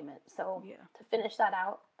loaner payment. So Yeah. to finish that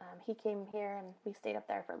out, he came here and we stayed up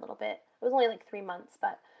there for a little bit. It was only like 3 months,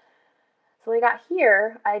 but so when we got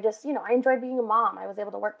here, I just, I enjoyed being a mom. I was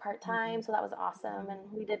able to work part time, Mhm. so that was awesome. Mhm.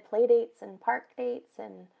 And we did play dates and park dates,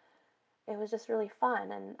 and it was just really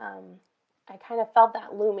fun. And I kind of felt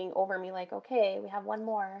that looming over me, like, okay, we have one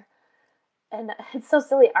more. And it's so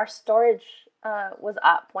silly. Our storage was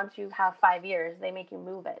up. Once you have 5 years, they make you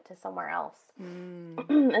move it to somewhere else.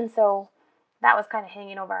 And so that was kind of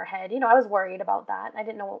hanging over our head. I was worried about that. I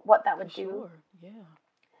didn't know what that would do. Sure, yeah.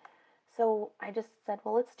 So I just said,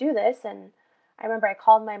 well, let's do this. And I remember I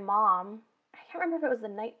called my mom. I can't remember if it was the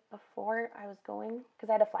night before I was going, because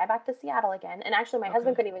I had to fly back to Seattle again. And actually, my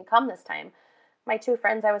husband couldn't even come this time. My two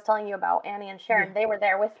friends I was telling you about, Annie and Sharon, they were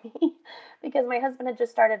there with me because my husband had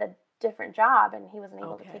just started a different job and he wasn't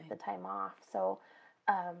able to take the time off. So,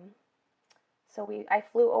 I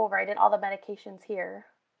flew over. I did all the medications here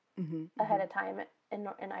ahead of time in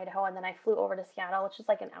Idaho, and then I flew over to Seattle, which is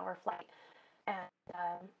like an hour flight. And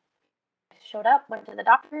showed up, went to the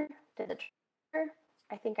doctor, did the trigger.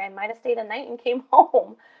 I think I might have stayed a night and came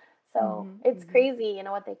home. So it's crazy,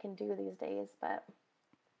 what they can do these days. But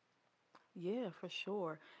yeah, for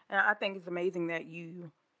sure. And I think it's amazing that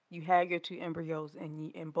you had your two embryos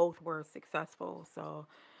and both were successful. So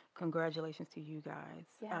congratulations to you guys.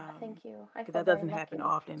 Yeah, thank you. I Because feel that very doesn't happen lucky.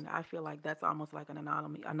 often. I feel like that's almost like an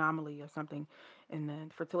anomaly or something in the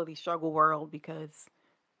fertility struggle world, because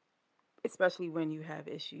especially when you have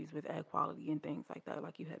issues with egg quality and things like that,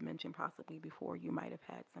 like you had mentioned possibly before, you might have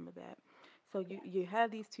had some of that. So you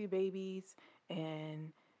had these two babies,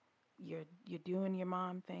 and you're doing your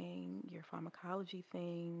mom thing, your pharmacology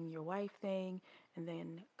thing, your wife thing, and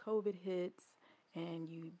then COVID hits, and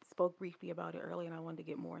you spoke briefly about it earlier, and I wanted to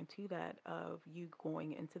get more into that, of you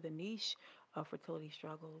going into the niche of fertility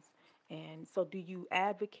struggles. And so do you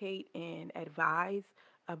advocate and advise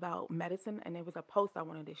about medicine? And there was a post I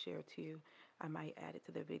wanted to share too. I might add it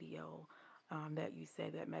to the video, that you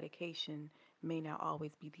said that medication may not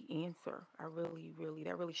always be the answer. That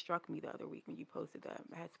really struck me the other week when you posted that.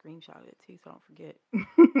 I had screenshotted it too, so don't forget.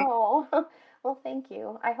 Oh, well, thank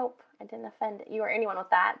you. I hope I didn't offend you or anyone with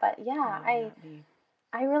that. But yeah, No, I not me.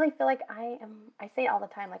 I really feel like I say it all the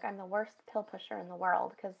time, like I'm the worst pill pusher in the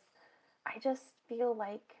world because I just feel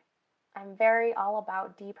like I'm very all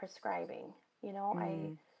about deprescribing.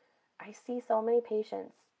 Mm, I see so many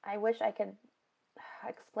patients. I wish I could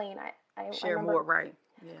explain. I share remember, more, right?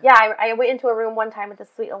 Yeah. yeah, I went into a room one time with this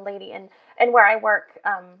sweet old lady, and where I work,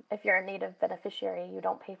 if you're a native beneficiary, you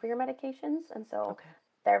don't pay for your medications, and so Okay.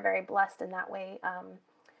 they're very blessed in that way.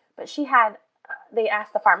 But she had, they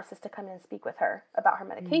asked the pharmacist to come in and speak with her about her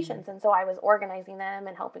Mm, medications, and so I was organizing them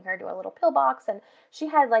and helping her do a little pill box, and she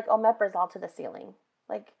had like omeprazole to the ceiling,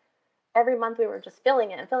 like every month we were just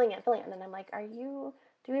filling it and filling it and filling it. And then I'm like, do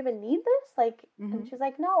you even need this? Like, and mm-hmm. she's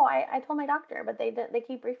like, no, I told my doctor, but they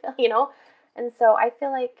keep refilling. And so I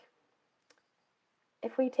feel like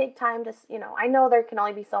if we take time to, I know there can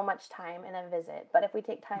only be so much time in a visit, but if we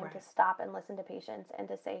take time to Right. stop and listen to patients and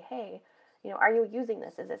to say, hey, are you using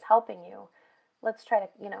this? Is this helping you? Let's try to,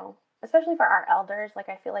 especially for our elders, like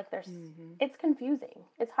I feel like Mm-hmm. it's confusing.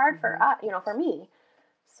 It's hard for Mm-hmm. us, for me.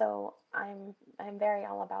 So I'm very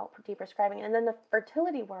all about deprescribing. And then the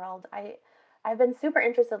fertility world, I've been super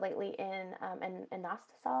interested lately in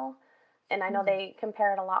inositol, and I know Mm. they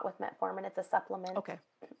compare it a lot with metformin. It's a supplement. Okay.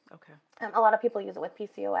 Okay. A lot of people use it with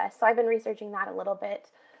PCOS, so I've been researching that a little bit,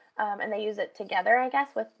 and they use it together, I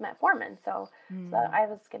guess, with metformin. So Mm. I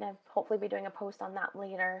was gonna hopefully be doing a post on that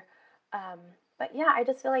later. Um, but yeah, I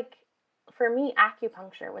just feel like for me,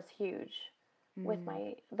 acupuncture was huge with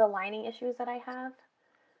Mm. the lining issues that I have.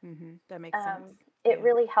 Mm-hmm. That makes sense. It Yeah.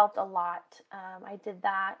 really helped a lot. I did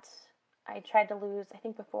that. I tried to lose, I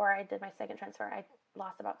think before I did my second transfer, I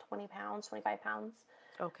lost about 20 pounds, 25 pounds.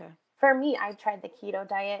 Okay. For me, I tried the keto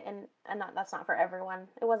diet, and that's not for everyone.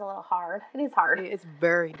 It was a little hard. It is hard, It's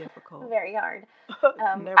very difficult. very hard.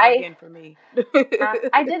 Never again for me.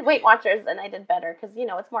 I did Weight Watchers, and I did better because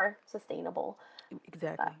it's more sustainable. But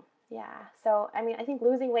Exactly. yeah, so I mean, I think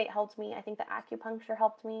losing weight helped me. I think the acupuncture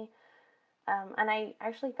helped me, and I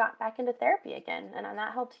actually got back into therapy again, and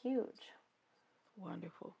that helped huge.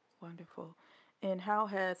 Wonderful. Wonderful. And how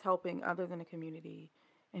has helping others in the community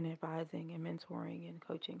and advising and mentoring and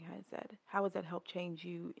coaching, how has that helped change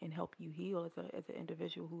you and help you heal as an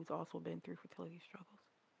individual who's also been through fertility struggles?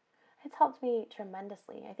 It's helped me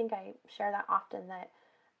tremendously. I think I share that often that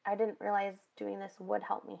I didn't realize doing this would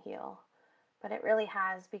help me heal, but it really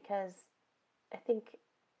has because I think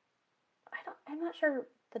I'm not sure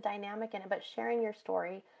the dynamic in it, but sharing your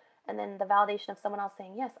story and then the validation of someone else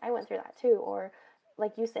saying, "Yes, I went through that too," or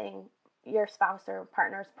like you saying your spouse or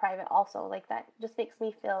partner's private also, like that just makes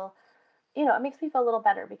me feel, it makes me feel a little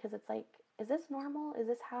better because it's like, is this normal? Is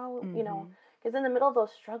this how, Mm-hmm. because in the middle of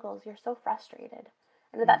those struggles, you're so frustrated.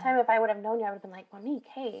 And at that Mm-hmm. time, if I would have known you, I would have been like, Monique,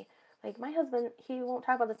 hey, Like, my husband, he won't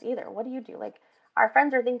talk about this either. What do you do? Like, our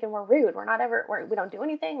friends are thinking we're rude. We don't do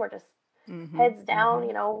anything. We're just heads down,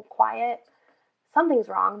 quiet. Something's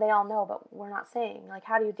wrong. They all know, but we're not saying. Like,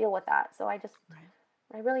 how do you deal with that? So I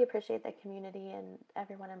really appreciate the community and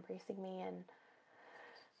everyone embracing me. And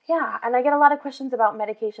yeah, and I get a lot of questions about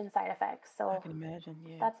medication side effects. I So can imagine.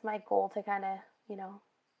 Yeah. that's my goal, to kind of,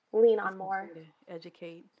 lean Just on more. continue to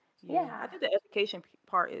educate. Yeah, I Yeah. think the education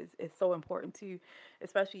part is so important too,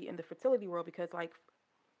 especially in the fertility world, because like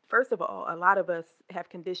first of all, a lot of us have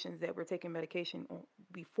conditions that we're taking medication on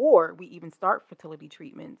before we even start fertility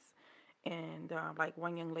treatments. And like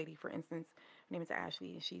one young lady, for instance, her name is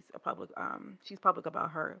Ashley, and she's public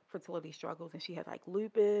about her fertility struggles, and she has like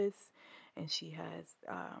lupus, and she has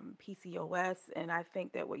PCOS, and I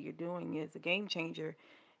think that what you're doing is a game changer,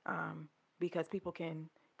 um, because people can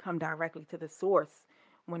come directly to the source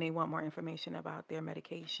when they want more information about their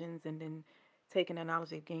medications, and then taking the knowledge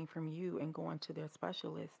they've gained from you and going to their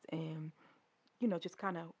specialist, and just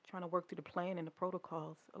kind of trying to work through the plan and the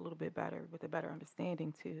protocols a little bit better with a better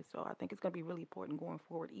understanding too. So I think it's going to be really important going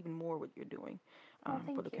forward, even more what you're doing Well, for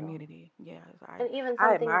thank the you. community. Yeah, And even I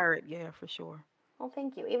something, admire it. Yeah, for sure. well,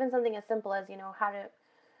 thank you. Even something as simple as,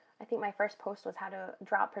 I think my first post was how to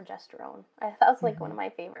drop progesterone. That was like one Hmm. of my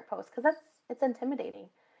favorite posts, because it's intimidating.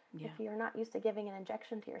 If Yeah, you're not used to giving an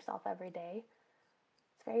injection to yourself every day,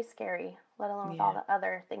 it's very scary, let alone with all yeah, the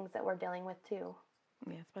other things that we're dealing with too.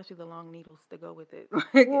 yeah. Especially the long needles to go with it. Oh,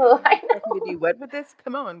 You I expect me to know. do what with this?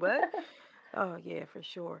 Come on, what? Oh yeah, for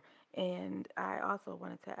sure. And I also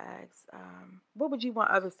wanted to ask, what would you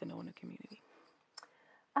want others to know in the community?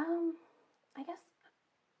 um, I guess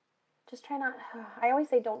just try not. I always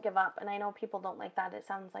say don't give up, and I know people don't like that. It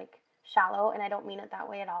sounds like shallow, and I don't mean it that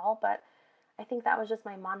way at all. But I think that was just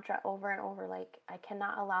my mantra over and over. Like, I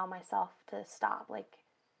cannot allow myself to stop. Like,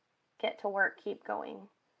 get to work, keep going.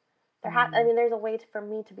 I Mm, mean, there's a way for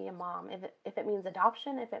me to be a mom. If it means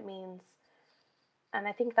adoption, if it means, and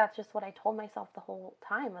I think that's just what I told myself the whole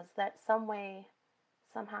time, was that some way,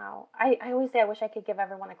 somehow, I always say I wish I could give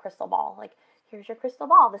everyone a crystal ball. Like, here's your crystal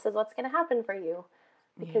ball. This is what's going to happen for you,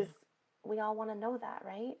 because yeah. we all want to know that,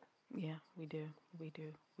 right? Yeah, we do. We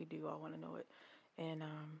do all want to know it. And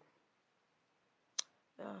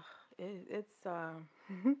ugh, it's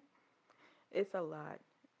it's a lot.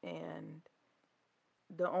 And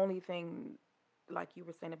the only thing, like you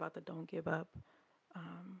were saying about the "don't give up"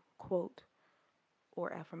 quote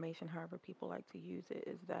or affirmation, however people like to use it,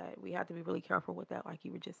 is that we have to be really careful with that, like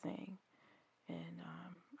you were just saying. And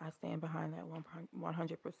I stand behind that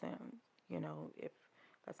 100%. If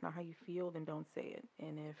that's not how you feel, then don't say it.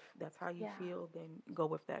 And if that's how you Yeah, feel, then go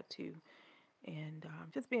with that too. And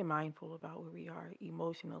just being mindful about where we are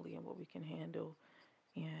emotionally and what we can handle,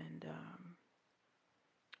 and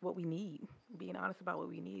what we need. Being honest about what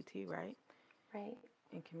we need too, right? right.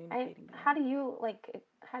 And I communicating that. How do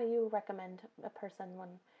you recommend a person when?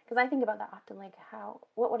 Because I think about that often. Like,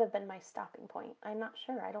 what would have been my stopping point? I'm not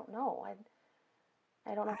sure. I don't know.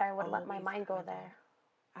 I don't know I if I would let my always mind go kind of, there.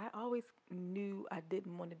 I always knew I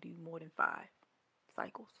didn't want to do more than 5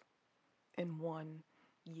 cycles in 1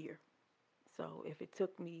 year. So if it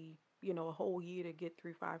took me, a whole year to get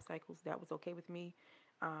through 5 cycles, that was okay with me.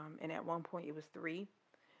 And at one point it was 3.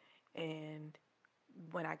 And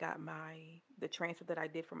when I got the transfer that I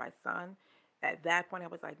did for my son, at that point I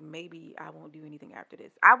was like, maybe I won't do anything after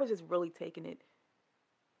this. I was just really taking it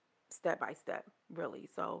step by step, really.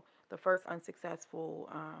 So the first unsuccessful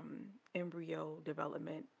embryo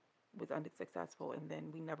development was unsuccessful, and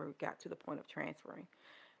then we never got to the point of transferring.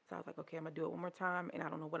 So I was like, okay, I'm gonna do it one more time, and I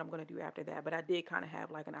don't know what I'm gonna do after that. But I did kind of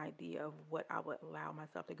have like an idea of what I would allow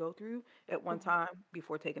myself to go through at one Hmm. time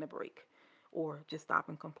before taking a break, or just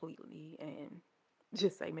stopping completely and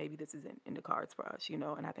just say maybe this isn't in the cards for us. And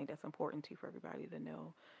I think that's important too for everybody to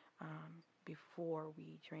know, before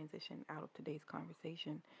we transition out of today's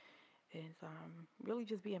conversation, is really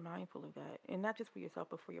just being mindful of that, and not just for yourself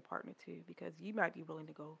but for your partner too, because you might be willing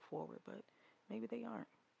to go forward, but maybe they aren't.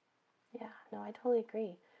 Yeah. No, I totally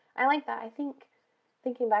agree. I like that. I think,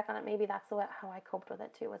 thinking back on it, maybe that's how I coped with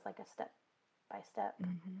it too. Was like a step by step.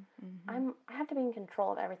 Hmm. Hmm. I have to be in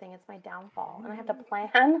control of everything. It's my downfall, and I have to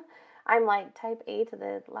plan. I'm like type A to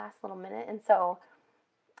the last little minute, and so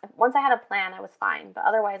once I had a plan, I was fine. But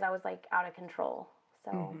otherwise, I was like out of control.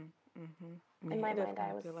 So Mhm. Mhm. in Yeah, my it does mind, kind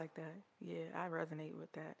I of was. feel like that. Yeah, I resonate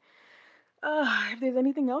with that. If there's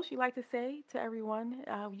anything else you'd like to say to everyone,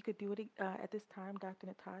 you could do it at this time, Dr.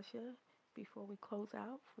 Natasha, before we close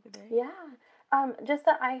out for the day. Yeah. Just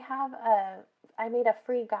that I made a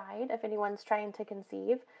free guide if anyone's trying to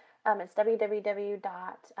conceive. It's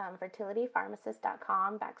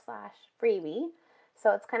www.fertilitypharmacist.com/freebie.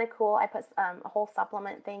 So it's kind of cool. I put a whole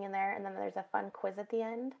supplement thing in there, and then there's a fun quiz at the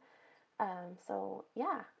end. So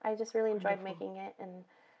yeah, I just really enjoyed making it, and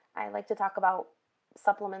I like to talk about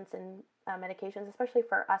supplements and medications, especially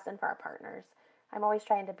for us and for our partners. I'm always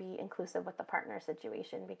trying to be inclusive with the partner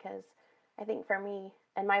situation, because I think for me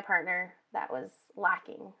and my partner, that was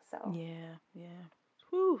lacking. So yeah.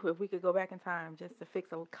 Whew, if we could go back in time just to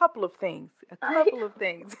fix a couple of things, just a couple,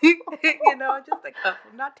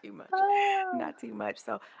 not too much.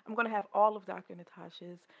 So I'm going to have all of Dr.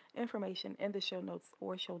 Natasha's information in the show notes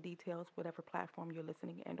or show details, whatever platform you're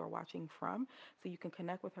listening and or watching from, so you can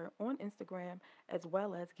connect with her on Instagram, as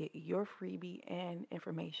well as get your freebie and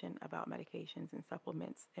information about medications and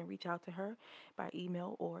supplements, and reach out to her by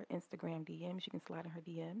email or Instagram DMs. You can slide in her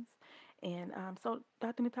DMs. And so,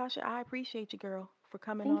 Dr. Natasha, I appreciate you, girl, for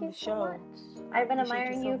coming on the show. Thank you so much. I've been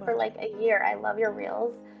admiring you for like a year. I love your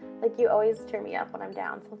reels. Like, you always cheer me up when I'm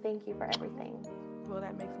down. So thank you for everything. Well,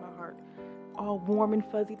 that makes my heart all warm and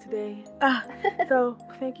fuzzy today. So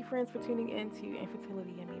thank you, friends, for tuning in to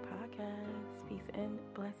Infertility and Me podcast. Peace and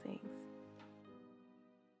blessings.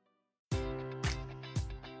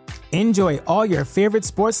 Enjoy all your favorite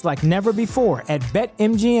sports like never before at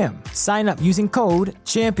BetMGM. Sign up using code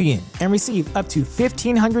CHAMPION and receive up to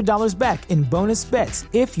 $1,500 back in bonus bets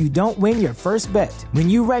if you don't win your first bet. When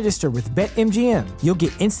you register with BetMGM, you'll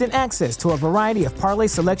get instant access to a variety of parlay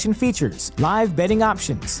selection features, live betting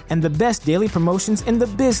options, and the best daily promotions in the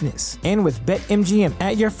business. And with BetMGM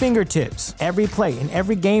at your fingertips, every play and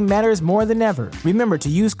every game matters more than ever. Remember to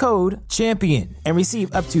use code CHAMPION and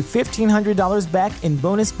receive up to $1,500 back in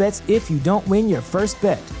bonus bets if you don't win your first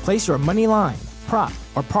bet. Place your money line, prop,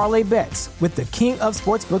 or parlay bets with the king of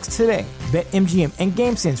sportsbooks today. BetMGM and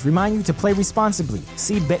GameSense remind you to play responsibly.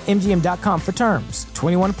 See BetMGM.com for terms.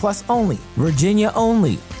 21 plus only. Virginia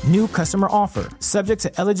only. New customer offer. Subject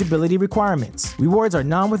to eligibility requirements. Rewards are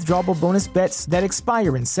non-withdrawable bonus bets that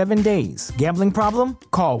expire in 7 days. Gambling problem?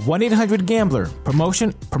 Call 1-800-GAMBLER.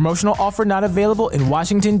 Promotional offer not available in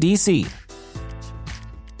Washington, D.C.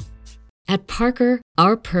 At Parker,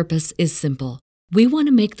 our purpose is simple. We want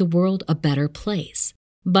to make the world a better place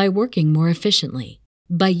by working more efficiently,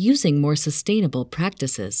 by using more sustainable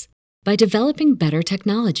practices, by developing better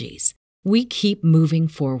technologies. We keep moving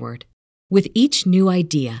forward. With each new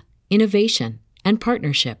idea, innovation, and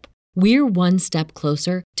partnership, we're one step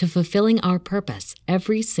closer to fulfilling our purpose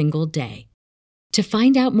every single day. To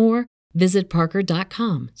find out more, visit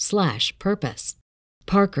parker.com/purpose.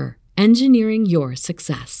 Parker, engineering your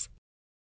success.